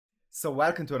So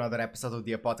welcome to another episode of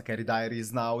the Apothecary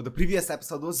Diaries. Now, the previous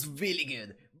episode was really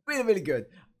good. Really good.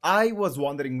 I was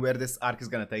wondering where this arc is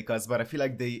gonna take us, but I feel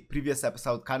like the previous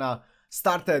episode kinda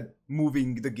started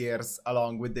moving the gears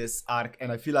along with this arc,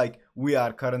 and I feel like we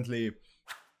are currently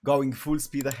going full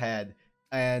speed ahead.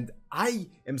 And I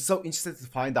am so interested to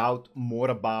find out more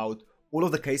about all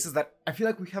of the cases that I feel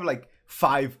like we have like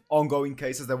 5 ongoing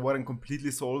cases that weren't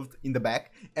completely solved in the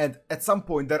back, and at some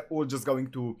point they're all just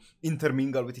going to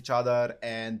intermingle with each other,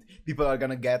 and people are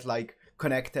gonna get like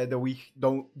connected that we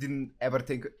didn't ever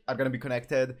think are gonna be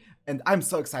connected. And I'm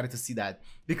so excited to see that,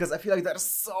 because I feel like there's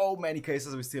so many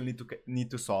cases we still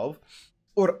need to solve,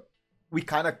 or we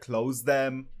kind of closed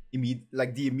them.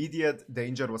 Like the immediate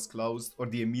danger was closed, or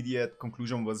the immediate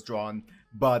conclusion was drawn,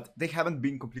 but they haven't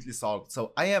been completely solved.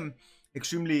 So I am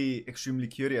extremely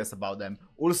curious about them.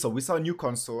 Also, we saw a new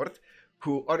consort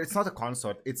or it's not a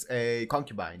consort, it's a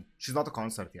concubine. She's not a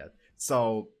consort yet.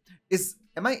 So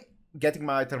am I getting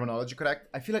my terminology correct?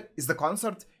 I feel like, is the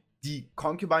consort the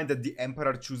concubine that the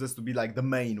emperor chooses to be like the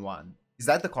main one? Is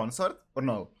that the consort or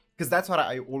no? Because that's what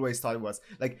I always thought it was.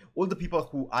 Like, all the people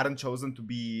who aren't chosen to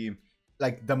be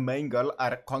like the main girl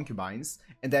are concubines,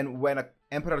 and then when an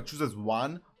emperor chooses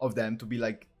one of them to be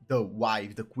like the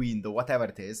wife, the queen, the whatever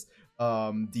it is,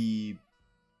 the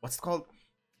what's it called,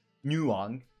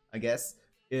 Nuang, I guess,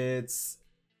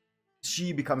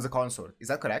 she becomes a consort. Is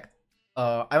that correct?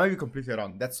 I might be completely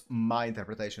wrong. That's my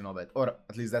interpretation of it, or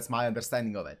at least that's my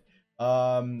understanding of it.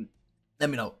 Let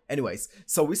me know. Anyways,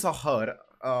 so we saw her,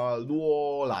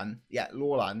 Luolan,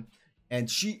 and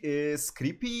she is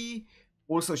creepy.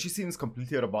 Also, she seems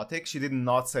completely robotic. She did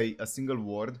not say a single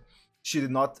word. She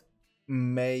did not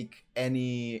make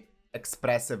any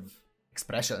expressions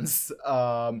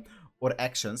or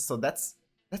actions. So that's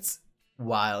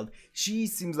wild. She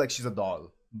seems like she's a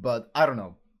doll, but I don't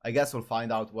know. I guess we'll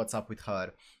find out what's up with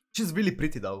her. She's really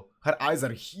pretty though. Her eyes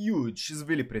are huge. She's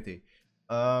really pretty.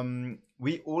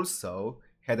 We also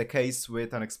had a case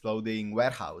with an exploding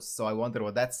warehouse, so I wonder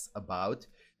what that's about.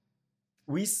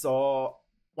 We saw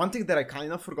one thing that I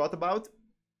kind of forgot about,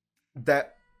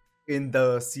 that in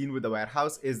the scene with the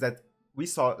warehouse, is that we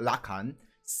saw Lakan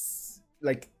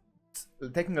like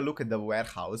taking a look at the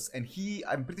warehouse, and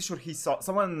I'm pretty sure he saw,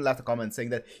 someone left a comment saying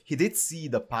that he did see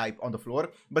the pipe on the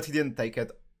floor, but he didn't take it.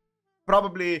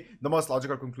 Probably the most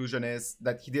logical conclusion is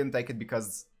that he didn't take it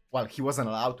because, well, he wasn't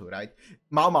allowed to, right?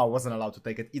 Maomao wasn't allowed to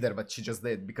take it either, but she just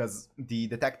did because the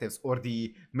detectives or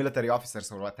the military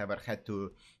officers or whatever had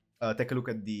to take a look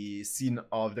at the scene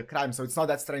of the crime. So it's not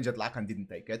that strange that Lakan didn't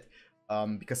take it,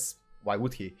 because why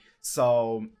would he?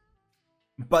 So,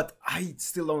 but I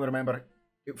still don't remember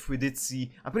if we did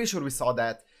see. I'm pretty sure we saw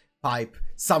that pipe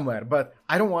somewhere, but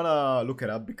I don't want to look it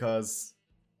up because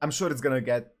I'm sure it's gonna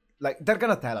get, like, they're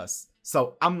gonna tell us.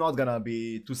 So I'm not gonna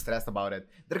be too stressed about it.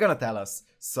 They're gonna tell us.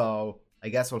 So I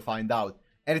guess we'll find out.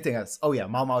 Anything else? Oh yeah,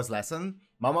 Maomao's lesson.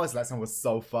 Maomao's lesson was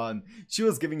so fun. She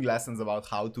was giving lessons about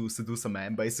how to seduce a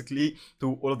man, basically,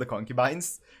 to all of the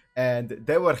concubines. And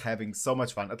they were having so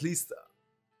much fun. At least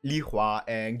Li Hua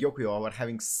and Gyokuyo were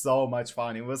having so much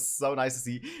fun. It was so nice to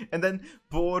see. And then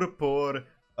poor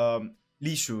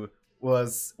Li Shu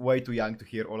was way too young to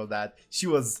hear all of that. She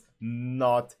was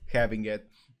not having it.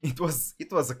 It was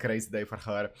a crazy day for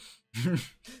her.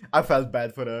 I felt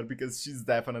bad for her because she's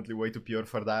definitely way too pure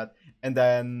for that. And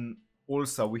then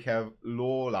also we have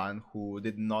Lolan, who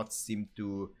did not seem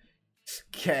to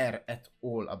care at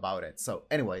all about it. So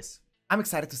anyways, I'm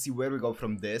excited to see where we go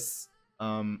from this.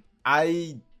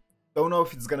 I don't know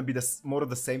if it's gonna be more of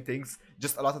the same things,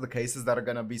 just a lot of the cases that are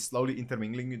gonna be slowly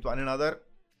intermingling with one another.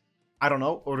 I don't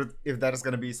know, or if there's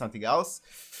gonna be something else.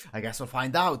 I guess we'll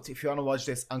find out. If you wanna watch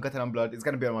this uncut and unblurred, it's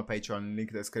gonna be on my Patreon, link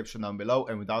in the description down below.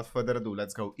 And without further ado,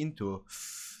 let's go into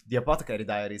the Apothecary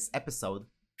Diaries, episode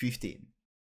 15.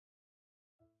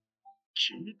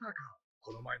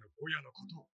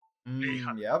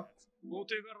 Yep.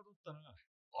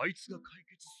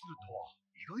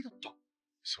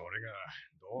 それが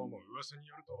どうも噂に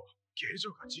よると刑事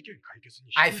が事件解決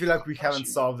に I feel like we haven't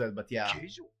solved it, but yeah.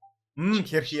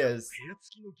 Here he is. 部屋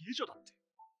付きの芸女だって。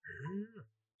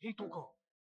本当か。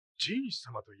ジーニス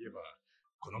様といえば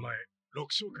この前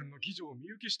六召喚の妓女を見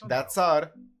受けしたんだ。That's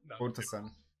our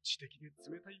Portasan. 知的で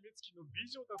冷たい目つきの美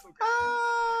女だとか。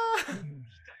見た連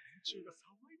中が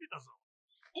騒いでたぞ。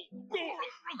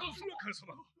Lakan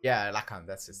様。Yeah, Lakan,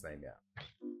 that's his name, yeah.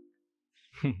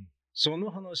 その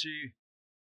話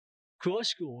詳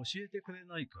しく教えてくれ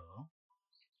ないか?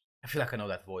 I feel like I know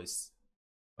that voice.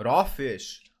 Raw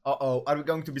fish. Uh-oh, are we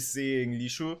going to be seeing Li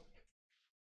Shu?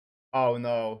 Oh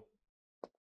no.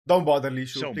 Don't bother Li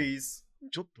Shu, please.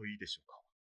 ちょっといいでしょうか。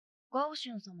ガオ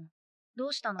シュン様、ど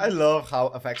うしたの I love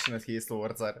how affectionate he is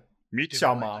towards her. 見てシャ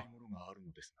マもらいたいものがある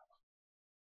のですが。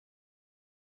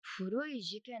古い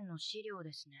事件の資料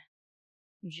ですね。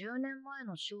10年前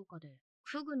の消火で、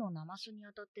フグのナマスに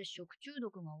当たって食中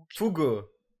毒が起きた。 Fugu. フ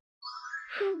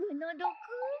グの毒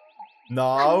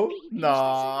No,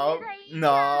 no,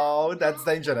 no, that's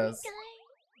dangerous.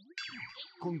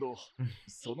 今度、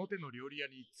その手の料理屋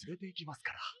に連れて行きます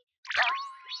か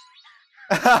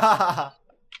ら。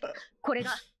これ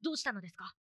がどうしたのです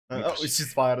か Oh,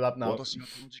 she's fired up now. 私が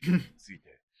この事件につい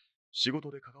て仕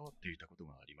事で関わっていたこと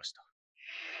がありました。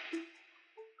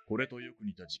これとよく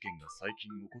似た事件が最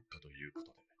近起こったということ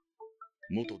で、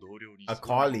元同僚に A 相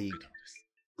談を受け colleague. たのです。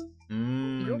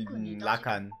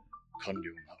 Lakan. 官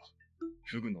僚が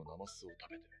フグのナマスを食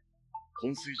べて昏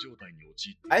睡状態に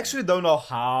陥っている。 I actually don't know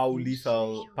how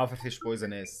lethal pufferfish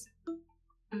poison is.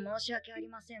 申し訳あり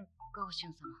ません、ガオシュ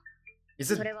ン様。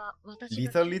 Is it それは私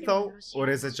が lethal 聞いても lethal? よろしい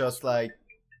Or is it just like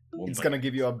問 it's 題 gonna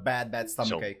give you a bad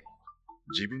stomachache?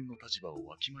 自分の立場を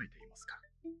わきまえていますか。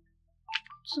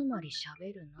つまり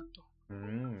喋るな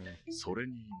と。それ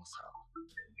に今さら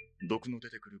毒の出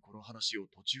てくるこの話を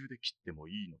途中で切っても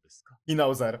いいのですか。 He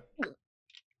knows her.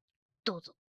 どう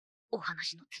ぞ、お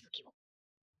話の続きを。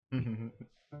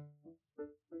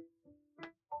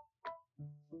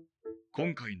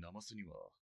今回ナマスには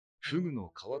フグの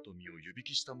皮と身を湯引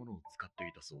きしたものを使って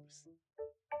いたそうです。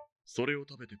それを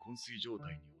食べて昏睡状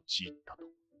態に陥ったと。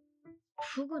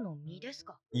フグの身です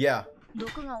か Yeah.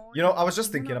 毒が多い You know, I was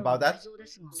just thinking about that. 内臓で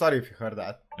すが Sorry if you heard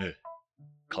that. ええ、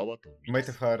皮と You 身 might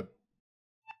で have す。 heard.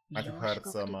 Might have 身は heard 比較的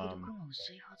some 毒が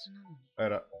薄いはずなのに。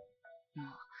 uh, ま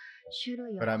あ、種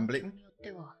類や Rambling? 発酵によっ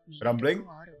ては身に Rambling? 毒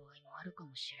がある場合もあるか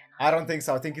もしれ I ない。 don't think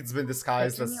so. I think it's been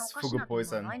disguised 別 as におかし fugu な点は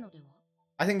poison. ないのでは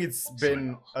I think it's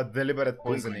been a deliberate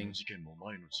今回 poisoning. の事件も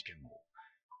前の事件も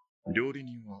料理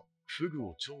人はフグ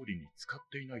を調理に使っ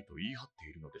ていないと言い張って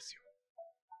いるのですよ。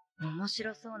面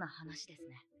白そうな話です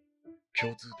ね。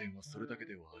共通点はそれだけ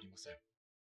ではありません。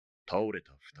倒れ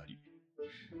た2人。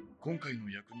今回の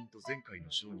役人と前回の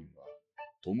商人は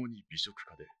共に美食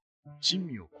家で珍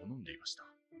味を好んでいました。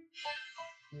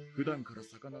普段から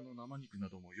魚の生肉な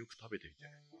どもよく食べていて、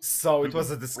 So it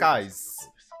was a disguise.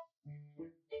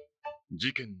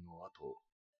 事件の後、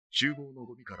厨房の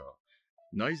ゴミから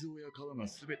内臓や皮が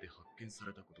すべて発見さ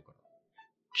れたことから、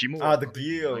肝は the 食べて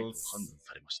いないと gills. 判断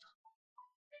されました。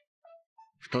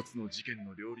2つの事件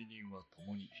の料理人は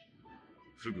共に、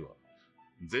フグは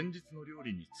前日の料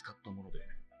理に使ったもので、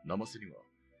ナマスには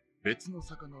別の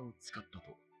魚を使ったと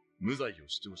無罪を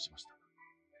主張しました。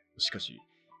しかし、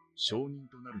証人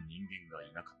となる人間が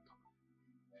いなかった。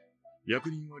役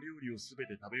人は料理をすべ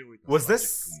て食べ終えた Was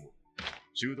this- 30分後、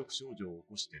中毒症状を起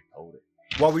こして倒れ、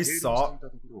 What we 停留して saw. いた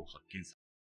ところを発見さ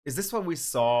Is this when we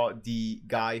saw the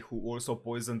guy who also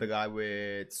poisoned the guy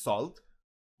with salt?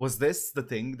 Was this the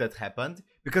thing that happened?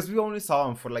 Because we only saw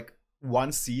him for like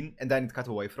one scene and then it cut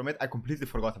away from it. I completely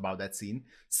forgot about that scene.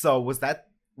 So was that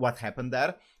what happened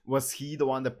there? Was he the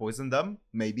one that poisoned them?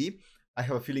 Maybe. I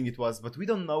have a feeling it was, but we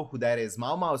don't know who that is.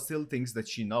 Maomao still thinks that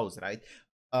she knows, right?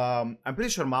 I'm pretty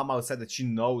sure Maomao said that she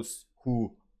knows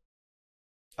who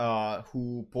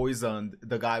poisoned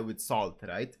the guy with salt,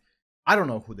 right? I don't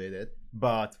know who did it,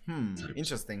 but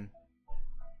interesting.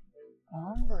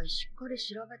 案外しっかり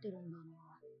調べてるんだな。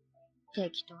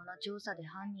適当な調査で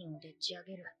犯人をでっち上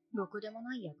げる、ろくでも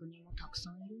ない役人もたく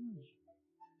さんいるのに。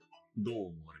どう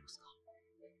思われますか。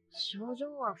症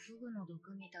状はフグの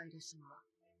毒みたいですが、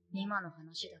今の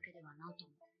話だけではなと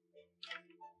思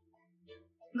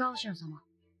う。ガオシュン様、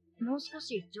もう少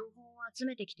し情報を集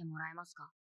めてきてもらえますか。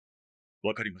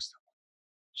わかりました。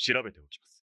調べておきま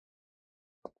す。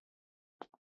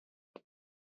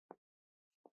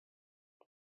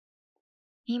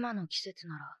今の季節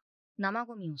なら生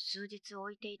ゴミを数日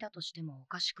置いていたとしてもお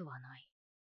かしくはない。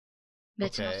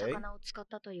別の魚を使っ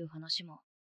たという話も、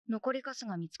残りカス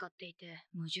が見つかっていて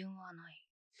矛盾はない。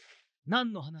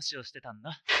何の話をしてたん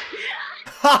だ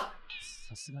Ha!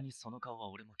 さすがにその顔は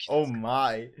俺も気 Oh づく。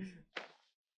 my.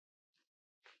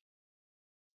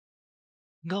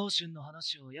 ガオシュンの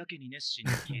話をやけに熱心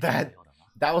に聞いていたよう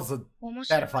だな。That was a 面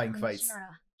白い terrifying 話 face. な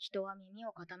ら人は耳を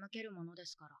傾けるもので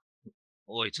すから。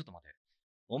おい、ちょっと待て。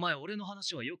お前、俺の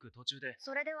話はよく途中で。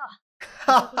それでは、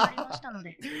遅くなりましたの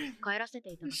で、帰らせ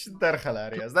ていただきます。They're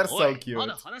hilarious. They're お so い cute. ま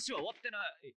だ話は終わってな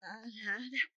い。あ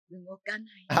ら、動かな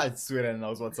い。 Ah, Sweden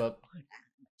knows what's up.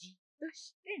 じっと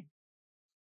して。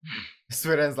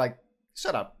 Sweden's like,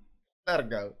 shut up. Let her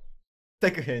go.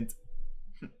 Take a hint.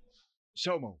 シ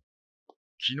ャオマオ、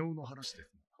昨日の話です。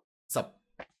 What's up?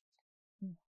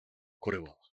 これは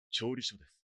調理書で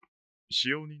す。使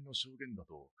用人の証言だ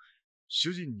と、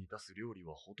主人に出す料理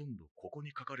はほとんどここ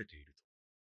に書かれていると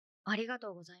ありが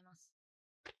とうございます。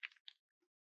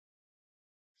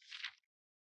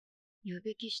湯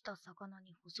引きした魚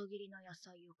に細切りの野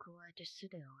菜を加えて酢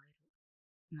で和える。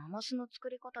ナマスの作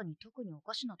り方に特にお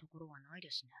かしなところはないで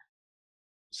すね。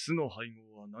酢の配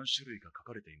合は何種類か書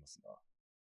かれていますが、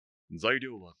材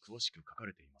料は詳しく書か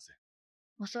れていません。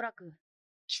おそらく、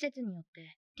季節によっ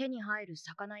て手に入る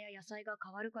魚や野菜が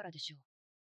変わるからでしょう。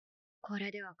こ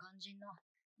れでは肝心の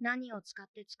何を使っ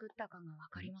て作ったかがわ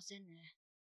かりませんね。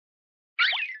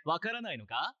わからないの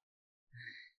か？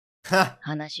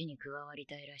話に加わり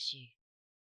たいらしい。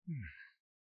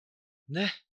で、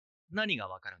何が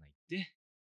わからないって？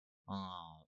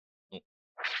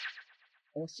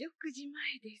お食事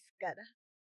前ですから。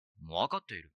わかっ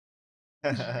ている。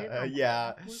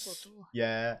Yeah.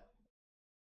 Yeah.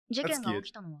 事件が起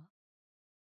きたのは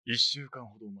1週間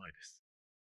ほど前です。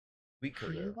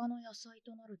冬場の野菜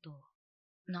となると、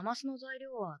ナマスの材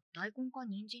料は大根か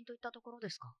人参といったところで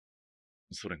すか？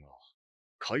それが、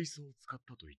海藻を使っ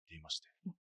たと言っていまして。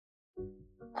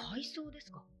海藻です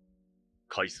か？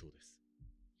海藻です。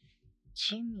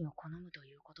珍味を好むと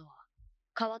いうことは、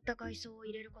変わった海藻を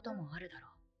入れることもあるだろ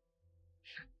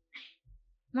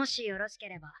う。もしよろしけ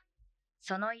れば、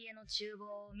その家の厨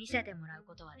房を見せてもらう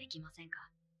ことはできませんか？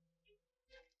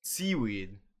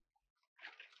 Seaweed.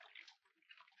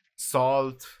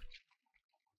 Salt.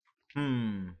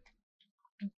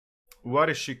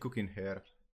 What is she cooking here?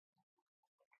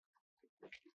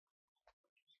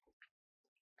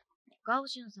 ガオ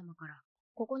シュン様から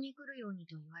ここに来るように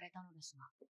と言われたのですが。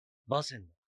バセンの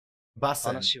Basen.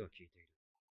 話を聞いている。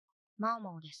マオ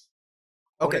マオです。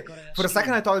Okay, for a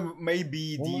second I thought it may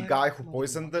be the guy who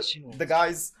poisoned the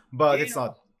guys, but it's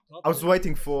not. I was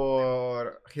waiting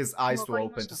for his eyes to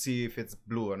open to see if it's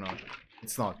blue or not.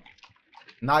 It's not.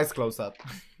 Nice close-up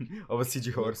of a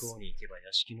CG horse. 向こうに行けば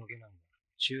屋敷の下男が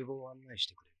厨房を案内し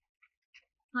てくれ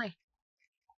る。はい。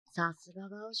さすが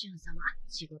ガオシュン様、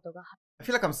仕事が。 I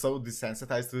feel like I'm so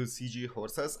desensitized to CG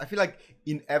horses. I feel like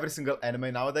in every single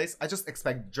anime nowadays, I just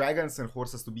expect dragons and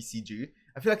horses to be CG.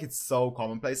 I feel like it's so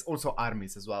commonplace. Also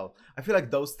armies as well. I feel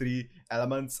like those three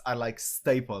elements are like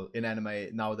staple in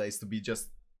anime nowadays to be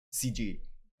just CG.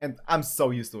 And I'm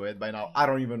so used to it by now. I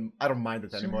don't mind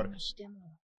it anymore.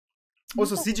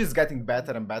 Also, CG is getting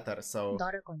better and better, so...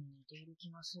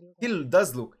 He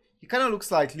does look. He kind of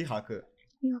looks like Lihaku.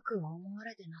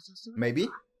 Maybe?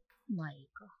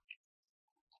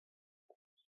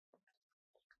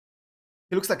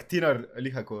 He looks like thinner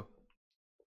Lihaku.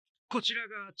 こちら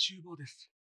が厨房で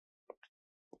す。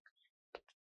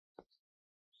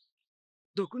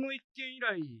毒の一件以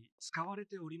来使われ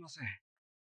ておりません。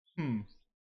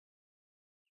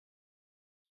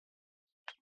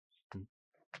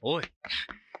おい。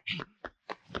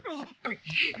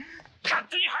勝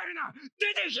手に入るな！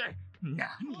出て行け！何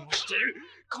をしてる？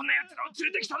こんな奴らを連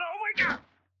れてきたのはお前か！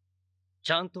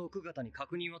ちゃんと奥方に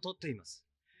確認は取っています。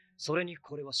それに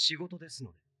これは仕事です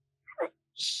ので。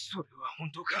それは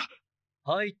本当か？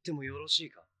入ってもよろしい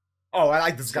か？ Oh, I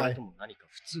like this guy. それとも何か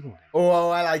不都合で。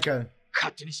Oh, I like him.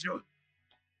 勝手にしろ。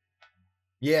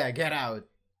Yeah, get out.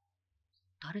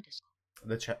 誰ですか？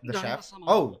 The chef?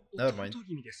 Oh, never mind.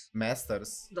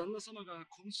 Masters. 旦那様が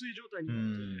昏睡状態になっ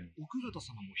て奥方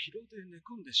様も疲労で寝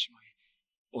込んでしまい、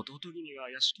弟君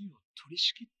が屋敷を取り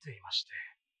仕切っていまして。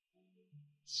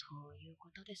そういう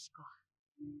ことですか。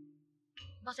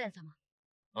バセン様。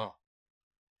ああ。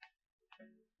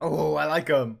Oh, I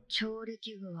like him. 調理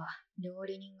器具は料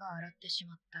理人が洗ってし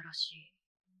まったらしい。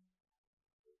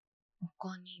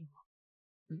他には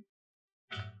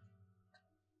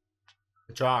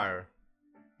？Jar.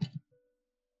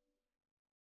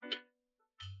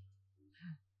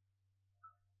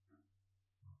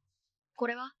 こ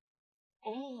れは？あ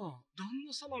あ、旦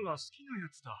那様が好きなや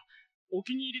つだ。お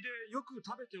気に入りでよく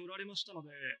食べておられましたので、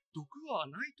毒は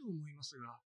ないと思います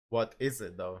が。What is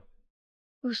it though?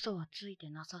 嘘はついて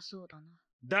なさそうだな。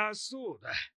だそう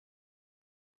だ。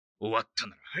終わった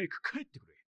なら早く帰ってく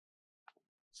れ。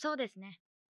そうですね。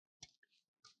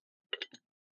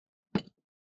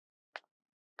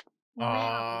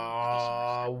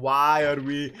Why are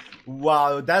we?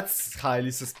 Wow, that's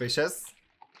highly suspicious.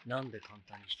 なんで簡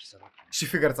単に引き下がった？ She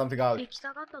figured something out. 引き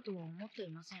下がったとは思ってい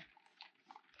ません。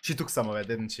She took some of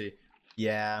it, didn't she?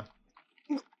 Yeah.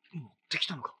 持ってき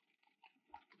たのか？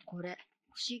これ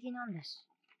不思議なんです。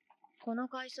この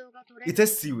海藻が取れる。It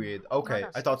is seaweed. Okay,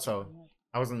 I thought so.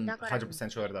 I wasn't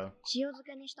 100% sure though. 塩漬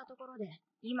けにしたところで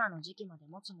今の時期まで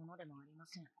持つものでもありま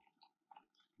せん。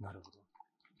なるほど。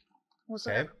おそ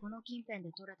らくこの近辺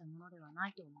で取れたものではな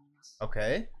いと思います。Okay.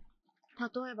 例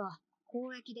えば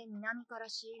交易で南から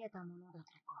仕入れたものだと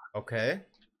か。Okay.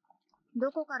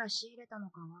 どこから仕入れたの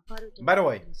かわかるという By the こ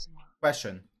way, とですが、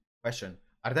 question.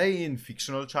 Are they in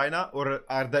fictional China or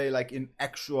are they like in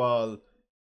actual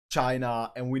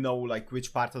China and we know like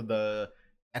which part of the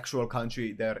actual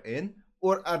country they're in?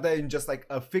 Or are they in just like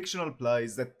a fictional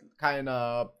place that kind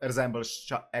of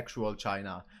resembles actual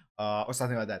China or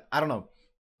something like that? I don't know.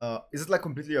 Is it like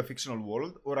completely a fictional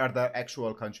world or are there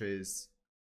actual countries,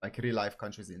 like real life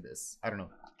countries in this? I don't know.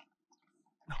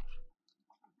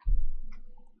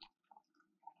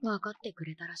 わかってく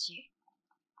れたらしい。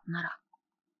なら、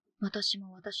私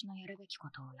も私のやるべきこ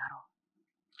とをやろ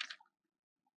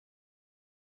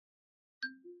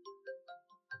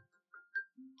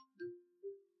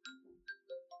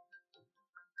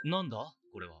なんだ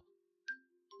これは。う。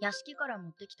屋敷から持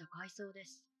ってきた海藻で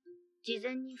す。事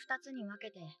前に2つに分け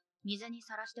て水に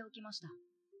さらしておきました。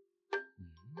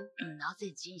な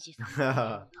ぜ人士さんが言うんだ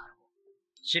ろう。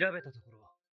調べたところ、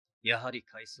やはり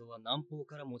海藻は南方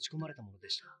から持ち込まれたもので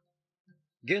した。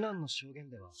下男の証言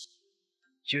では、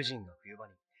主人が冬場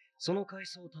にその海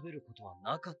藻を食べることは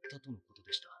なかったとのこと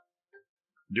でした。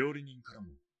料理人からも、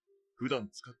普段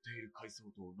使っている海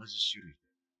藻と同じ種類で、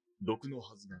毒の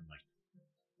はずがない。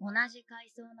同じ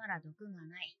海藻なら毒が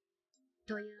ない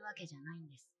というわけじゃないん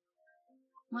です。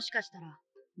もしかしたら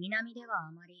南では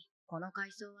あまりこの海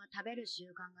藻は食べる習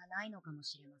慣がないのかも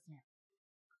しれません。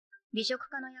美食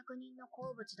家の役人の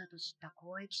好物だと知った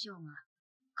交易商が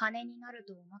金になる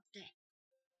と思って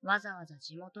わざわざ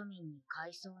地元民に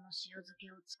海藻の塩漬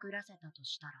けを作らせたと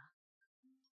したら、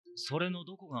それの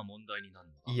どこが問題になる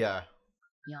のか。Yeah.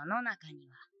 世の中に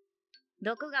は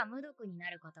毒が無毒にな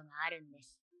ることがあるんで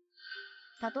す。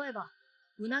例えば、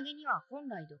うなぎには本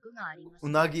来毒があります。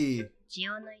Unagi. 血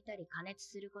を抜いたり加熱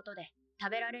することで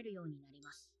食べられるようになり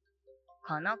ます。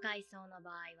この海藻の場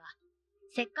合は、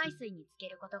石灰水につけ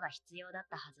ることが必要だっ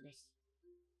たはずです。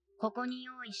ここに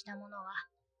用意したものは、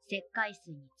石灰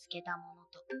水につけたもの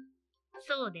と、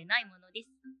そうでないものです。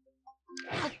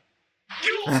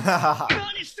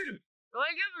何してる？大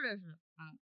丈夫です。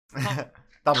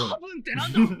多多分。分ってな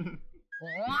んだ？ご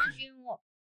安心を。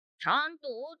ちゃんと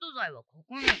オート剤はこ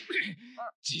こに。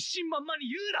自信満々に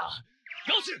言うな。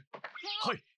ガウス。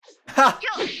はい。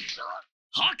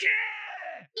はけ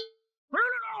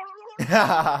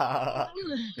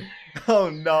Oh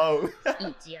no.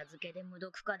 一夜漬けで無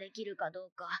毒化できるかど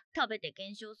うか食べて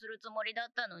検証するつもりだ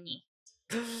ったのに。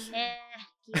気を取り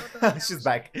直し She's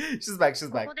back. She's back. She's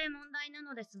こ back. こで問題な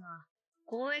のですが、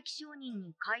交易商人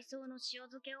に海藻の塩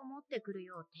漬けを持ってくる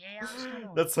よう提案した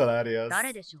のは That's hilarious.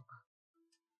 誰でしょうか。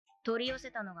取り寄せ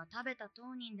たのが食べた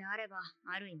当人であれば、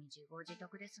ある意味自業自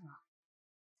得ですが。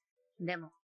で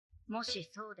も、もし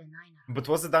そうでないなら、 But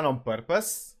was it done on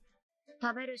purpose?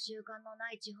 食べる習慣のな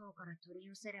い地方から取り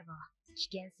寄せれば、危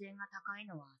険性が高い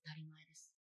のは当たり前で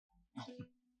す。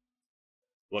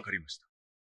わかりました。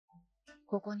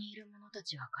ここにいる者た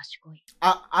ちは賢い。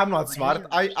 I'm not smart.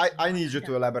 I need you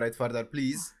to elaborate further,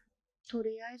 please. と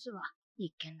りあえずは、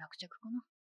一件落着かな。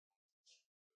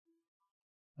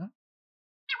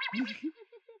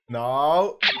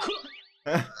No.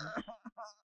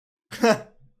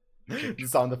 The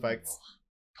sound effects.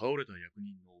 倒れた役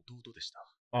人の弟でした。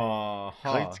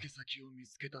買い Uh-huh. 付け先を見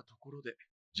つけたところで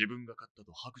自分が買った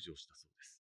と白状したそうで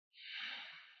す。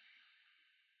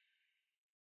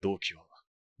動機は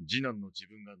次男の自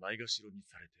分がないがしろに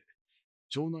されて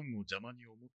長男を邪魔に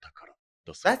思ったから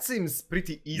だそう That です。 seems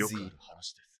pretty よくあ easy. る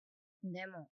話です。で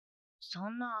も、そ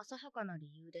んな浅はかな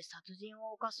理由で殺人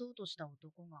を犯そうとした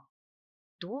男が、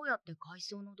どうやって海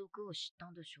藻の毒を知った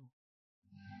んでしょう。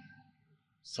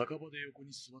酒場で横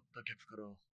に座った客か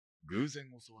ら偶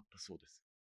然教わったそうです。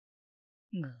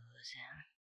偶然。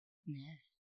ね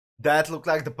That looked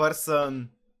like the person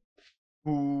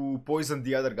who poisoned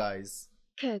the other guys.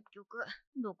 え。結局、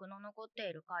毒の残って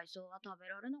いる海藻は食べ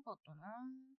られなかったな。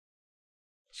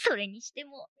それにして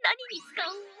も、何に使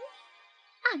うの？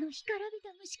あの干からび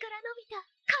た虫から伸びた枯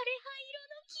れ葉色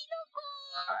のキノコ。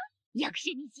役所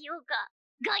にしようか、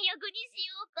眼薬にし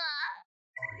ようか。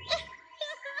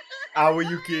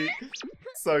Aoyuki.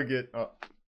 So good. Oh.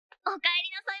 おかえり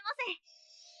なさいませ。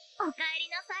おかえり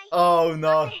なさい。 Oh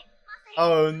no. ませ。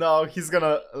 Oh no. He's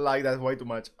gonna like that way too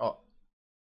much. Oh.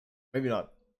 Maybe not.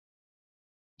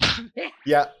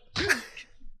 Yeah.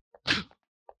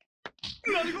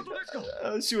 何事ですか？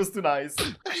 She was too nice.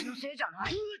 私のせいじゃな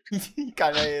い。 He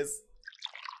kinda is.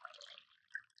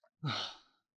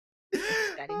 疲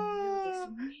れのようです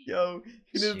ね。 Yo,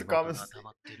 he needed to calm 仕 his, 事が溜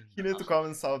まってるん he だ needed to calm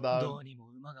himself ど down. うにも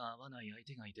馬が合わない相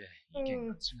手がいて意見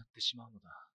が違ってしまうの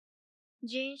だ。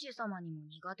人士様にも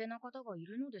苦手な方がい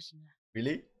るのですね。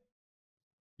 Really?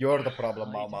 You're the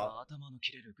problem, 相手 Maomao. は頭の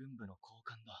切れる軍部の高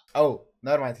官だ。 Oh,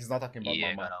 never mind, he's not talking about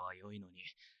家 Maomao. 柄は良いのに、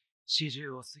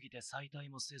40を過ぎて再退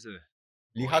もせず、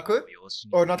 Lihaku? 老いの養子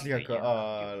に Or not ついて Lihaku, 家の管理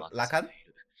を任せて Lakan? い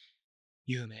る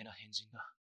有名な変人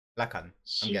だ。 Lakan, I'm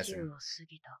 40 guessing. を過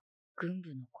ぎた軍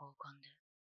部の高官で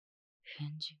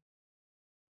変人。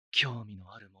興味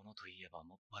のあるものといえば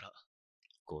もっぱら、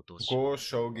ごと Go,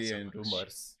 Shogi, and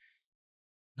rumors.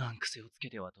 難癖をつけ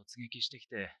ては突撃してき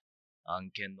て、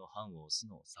案件の判を押す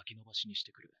のを先延ばしにし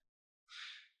てくる。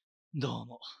どう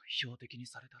も標的に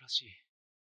されたらしい。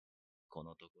こ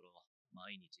のところ、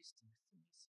毎日執務室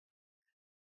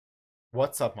に。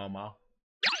 What's up, Maomao?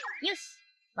 よし、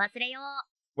忘れよ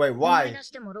う。 Wait, 思い why? 出し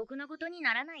てもろくなことに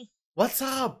ならない。 What's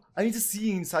up? I need to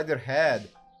see inside your head.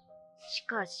 し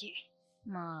かし、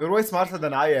まあ。 You're way smarter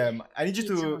than I am. I need you い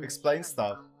つも to の explain 嫌な stuff.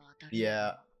 予感は当たる。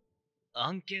 Yeah.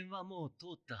 案件はもう通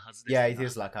ったはずです Yeah, が it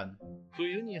is Lakan.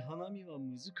 冬に花見は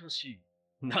難しい。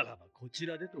ならばこち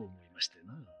らでと思いまして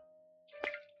な。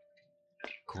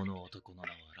この男の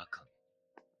名はラカン。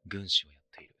軍師をやっ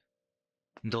ている。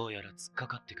どうやら突っか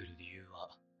かってくる理由は、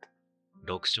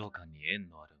六将官に縁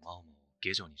のあるマオモを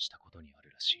下女にしたことにあ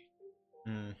るらしい。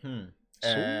 Mm-hmm. そ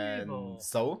ういえ And ば、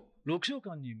 so? 六将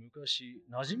官に昔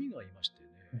馴染みがいましてね。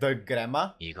 The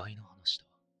grandma? 意外な話だ。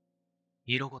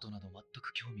色事など全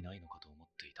く興味ないのかと思っ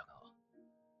ていたが、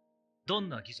どん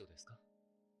な妓女ですか？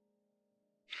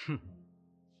ふん。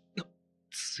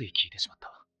つい聞いてしまっ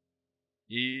た。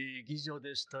いい妓女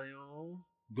でしたよ。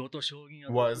碁と将棋が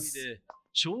得 Was 意で、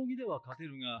将棋では勝て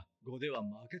るが、碁では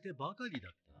負けてばかりだ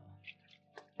っ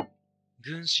た。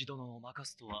軍師殿を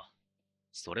任すとは、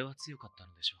それは強かった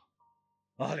のでしょ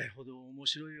あれほど面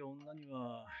白い女に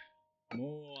は、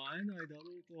もう会えないだろ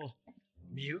うと、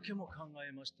身請けも考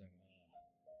えましたが、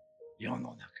世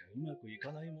の中うまくい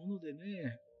かないもので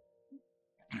ね、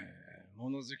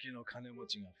物好きの金持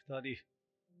ちが2人、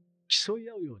競い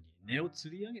合うように値を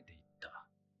釣り上げていった。う。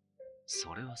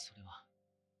それは。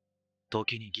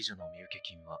時に妓女の身請け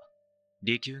金は、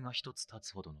利休が一つ立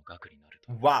つほどの額になる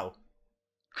と。 Wow.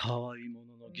 可愛いも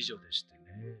のの妓女でして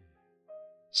ね。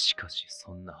しかし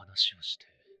そんな話をして。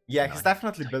 Yeah, he's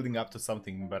definitely building up to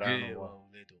something, but I don't 芸 know は what.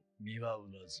 売れど、身は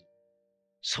売らず。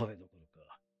それどころ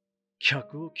か、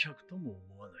客を客とも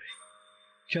思わない。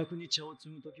客に茶を継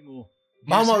ぐときも、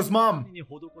 Maomao's mom! に施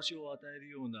しを与える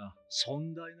ような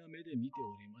尊大な目で見て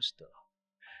おりました。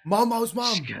 Maomao's し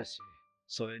mom! かし、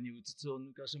それにうつつを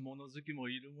抜かす物好きも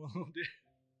いるもので、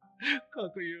か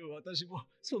くいう私も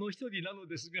その一人なの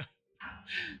ですが、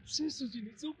背筋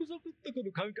にゾクゾクっとく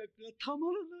る感覚がたま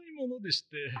らないものでし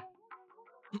て。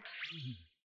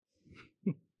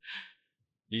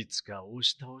いつか押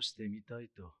し倒してみたい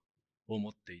と思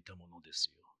っていたもので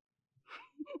すよ。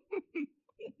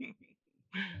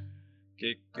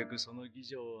結局その議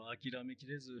場を諦めき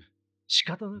れず、仕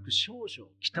方なく少々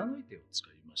汚い手を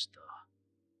使いました。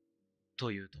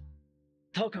というと、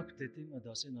高くて手が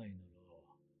出せないな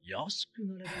ら、安く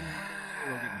なればならな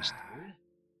いわけにして、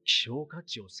希少価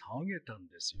値を下げたん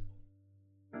ですよ。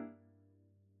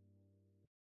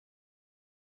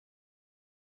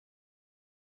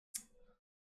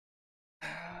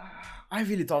I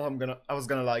really thought I was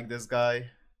gonna like this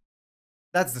guy.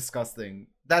 That's disgusting.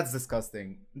 That's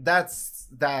disgusting.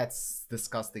 That's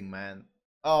disgusting, man.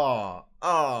 Oh.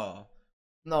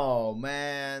 No,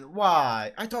 man.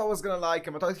 Why? I thought I was gonna like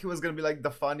him. I thought he was gonna be like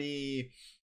the funny,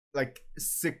 like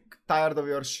sick, tired of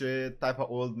your shit type of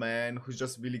old man who's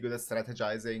just really good at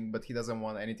strategizing, but he doesn't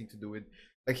want anything to do with,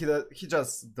 like, he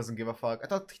just doesn't give a fuck. I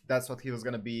thought that's what he was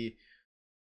gonna be.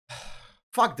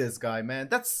 Fuck this guy, man.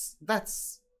 That's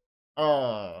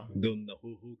どんな方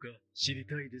法か知り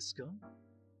たいですか？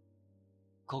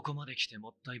ここまで来ても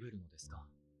ったいぶるのですか？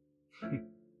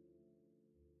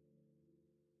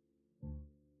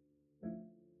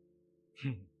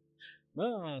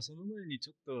まあ、その前にち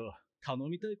ょっと頼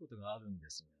みたいことがあるんで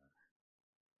すが。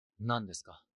何です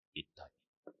か、一体。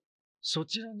そ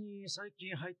ちらに最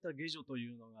近入った下女と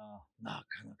いうのがな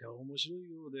かなか面白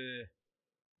いようで、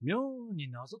妙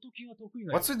に謎解きが得意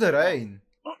なよう What's with the rain?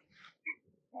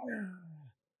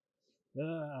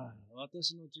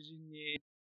 私の知人に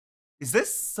Is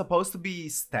this supposed to be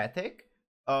static?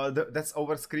 That's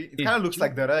over screen. It kind of looks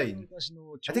like the rain.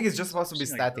 I think it's just supposed to be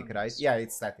static, right? Yeah,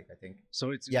 it's static, I think.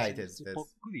 そいつ Yeah, が it is, it is. ぽっ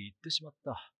くり言ってしまっ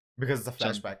た。 Because it's a ち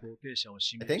ゃんと flashback. 後継者を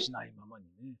指 I 名 think? しないままに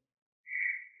ね。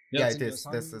 Yeah, 奴 it には is.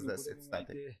 三 This 人 is の this. 子 It's 供がい static.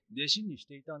 て弟子にし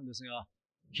ていたんですが、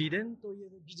秘伝といえ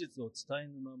る技術を伝え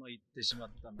ぬまま言ってしま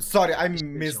ったので。 Sorry, I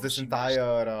missed this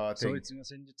entire そ thing. いつが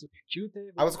先日、宮廷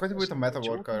I was acquainted with a metal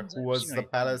worker who was the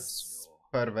palace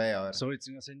purveyor. そい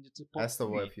つが先日、ぽっ Asked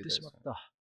く the り word 言 a few ってし days まっ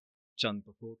た。ちゃん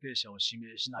と後継者を指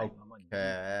名しないままにね。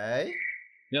 Okay.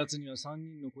 奴には3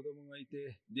人の子供がい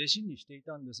て、弟子にしてい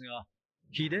たんですが、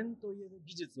秘伝といえる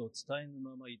技術を伝えぬ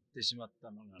まま行ってしまっ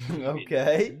たのが。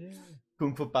Okay.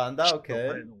 Kung Fu Panda, きっと okay.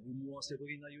 彼の思わせぶ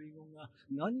りな遺言が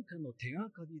何かの手が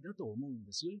かりだと思うん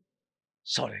です。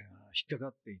それが引っかか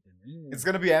っていてね。It's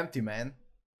gonna be empty, man.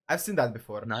 I've seen that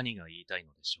before. 何が言いたい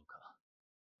のでしょうか。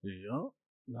いや、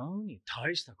何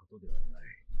大したことではない。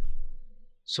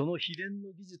その秘伝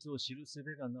の技術を知る術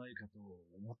がないかと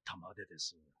思ったまでで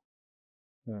す。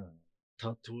例え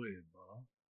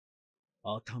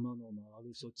ば、頭の回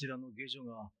るそちらの下女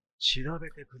が調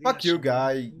べてくれ。Fuck you,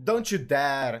 guy. Don't you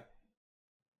dare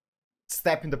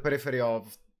step in the periphery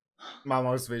of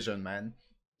Maomao's vision, man.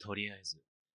 とりあえず、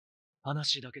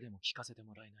話だけでも聞かせて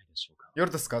もらえないでしょうか。You're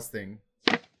disgusting.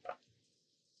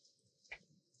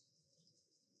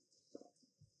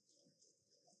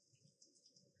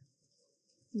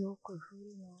 よく降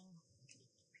るな。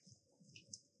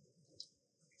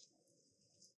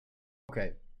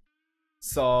Okay.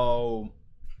 So...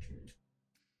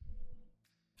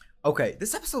 Okay,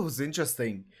 this episode was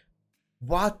interesting.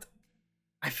 What...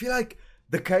 I feel like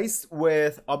the case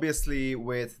with, obviously,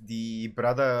 with the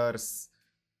brothers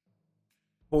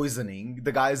poisoning,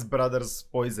 the guy's brothers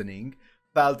poisoning,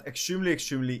 felt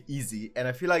extremely easy. And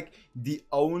I feel like the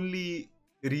only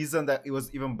reason that it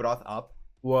was even brought up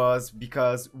was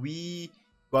because we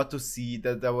got to see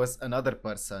that there was another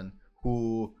person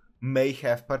who may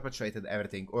have perpetrated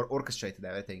everything or orchestrated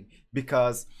everything,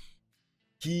 because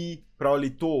he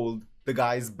probably told the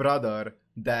guy's brother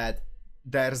that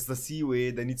there's the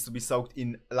seaweed that needs to be soaked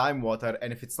in lime water,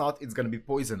 and if it's not, it's gonna be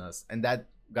poisonous. And that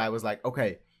guy was like,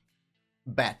 okay,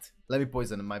 bet, let me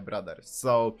poison my brother.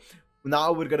 So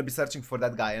now we're gonna be searching for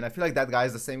that guy, and I feel like that guy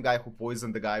is the same guy who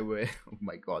poisoned the guy with oh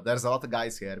my god, there's a lot of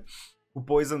guys here who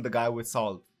poisoned the guy with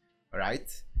salt, right?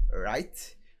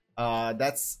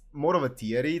 That's more of a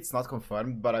theory, it's not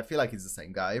confirmed, but I feel like it's the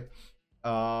same guy.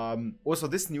 Also,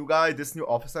 this new guy, this new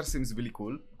officer seems really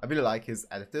cool. I really like his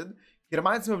attitude. He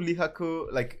reminds me of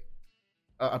Lihaku, like,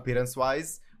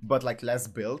 appearance-wise, but like less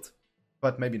built,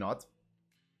 but maybe not.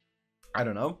 I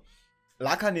don't know.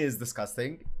 Lakan is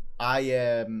disgusting.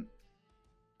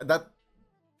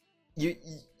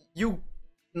 You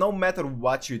no matter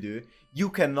what you do, you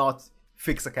cannot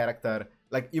fix a character.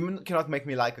 Like, you cannot make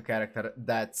me like a character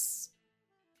that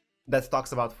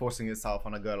talks about forcing himself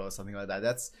on a girl or something like that.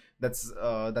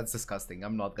 That's disgusting.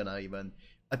 I'm not gonna even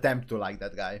attempt to like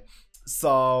that guy.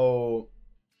 So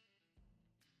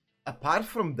apart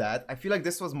from that, I feel like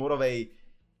this was more of a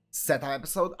setup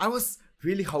episode. I was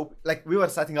really like, we were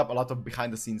setting up a lot of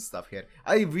behind the scenes stuff here.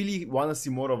 I really want to see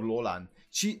more of Lolan.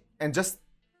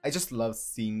 I just love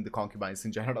seeing the concubines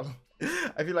in general.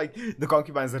 I feel like the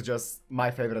concubines are just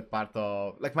my favorite part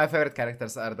of, like, my favorite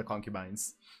characters are the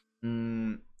concubines.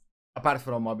 Apart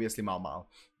from obviously Maomao,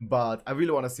 but I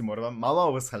really want to see more of them.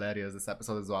 Maomao was hilarious this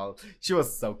episode as well. She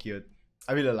was so cute.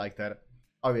 I really liked her.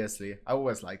 Obviously, I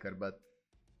always like her, but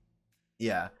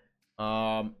yeah.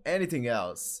 Anything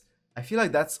else? I feel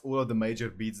like that's all of the major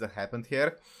beats that happened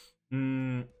here.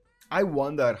 I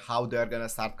wonder how they're gonna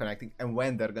start connecting and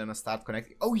when they're gonna start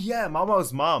connecting. Oh yeah,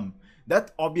 Maomao's mom.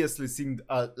 That obviously seemed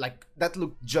like, that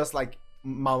looked just like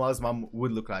Maomao's mom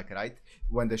would look like, right?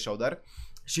 When they showed her.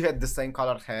 She had the same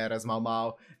color hair as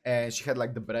Maomao, and she had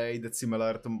like the braid that's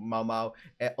similar to Maomao,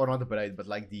 or not the braid, but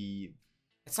like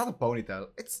it's not a ponytail.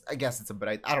 I guess it's a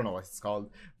braid. I don't know what it's called,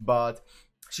 but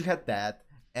she had that.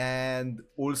 And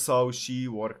also she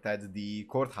worked at the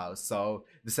courthouse, so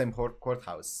the same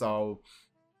courthouse. So,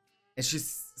 and she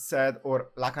said,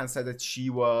 or Lakan said, that she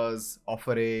was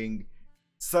offering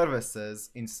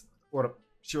services or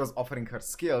she was offering her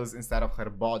skills instead of her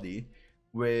body,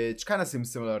 which kind of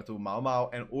seems similar to Maomao.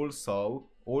 And also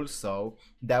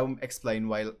that would explain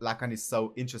why Lakan is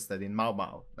so interested in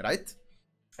Maomao, right?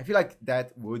 I feel like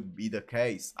that would be the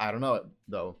case. I don't know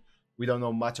though. We don't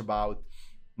know much about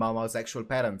Maomao's actual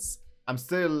parents. I'm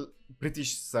still pretty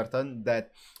certain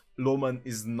that Loman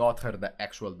is not her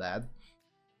actual dad,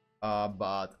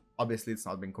 but obviously it's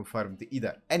not been confirmed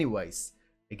either. Anyways,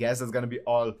 I guess that's gonna be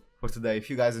all for today. If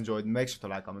you guys enjoyed, make sure to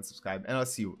like, comment, subscribe, and I'll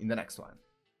see you in the next one.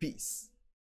 Peace.